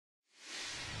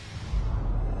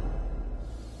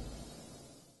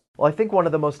Well, I think one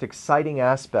of the most exciting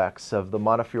aspects of the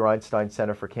Montefiore Einstein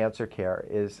Center for Cancer Care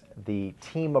is the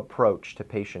team approach to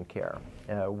patient care.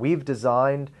 We've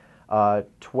designed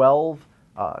 12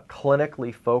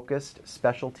 clinically focused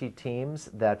specialty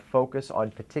teams that focus on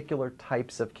particular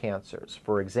types of cancers.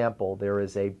 For example, there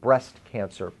is a breast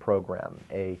cancer program,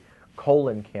 a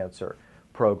colon cancer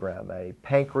program, a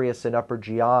pancreas and upper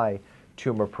GI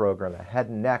tumor program, a head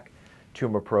and neck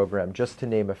tumor program, just to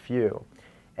name a few.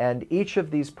 And each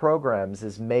of these programs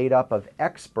is made up of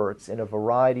experts in a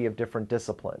variety of different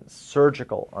disciplines: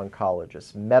 surgical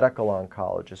oncologists, medical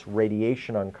oncologists,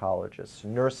 radiation oncologists,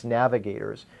 nurse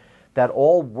navigators, that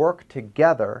all work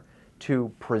together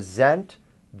to present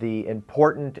the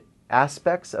important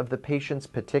aspects of the patient's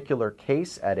particular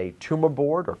case at a tumor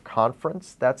board or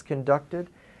conference that's conducted.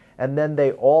 And then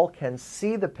they all can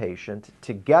see the patient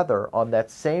together on that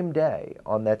same day,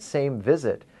 on that same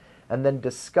visit, and then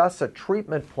discuss a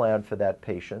treatment plan for that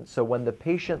patient. So when the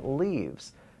patient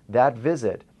leaves that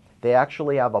visit, they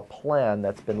actually have a plan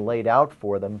that's been laid out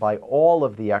for them by all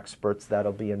of the experts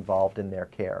that'll be involved in their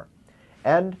care.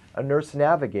 And a nurse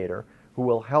navigator who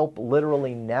will help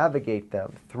literally navigate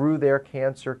them through their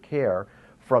cancer care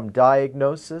from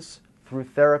diagnosis through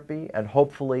therapy and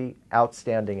hopefully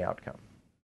outstanding outcome.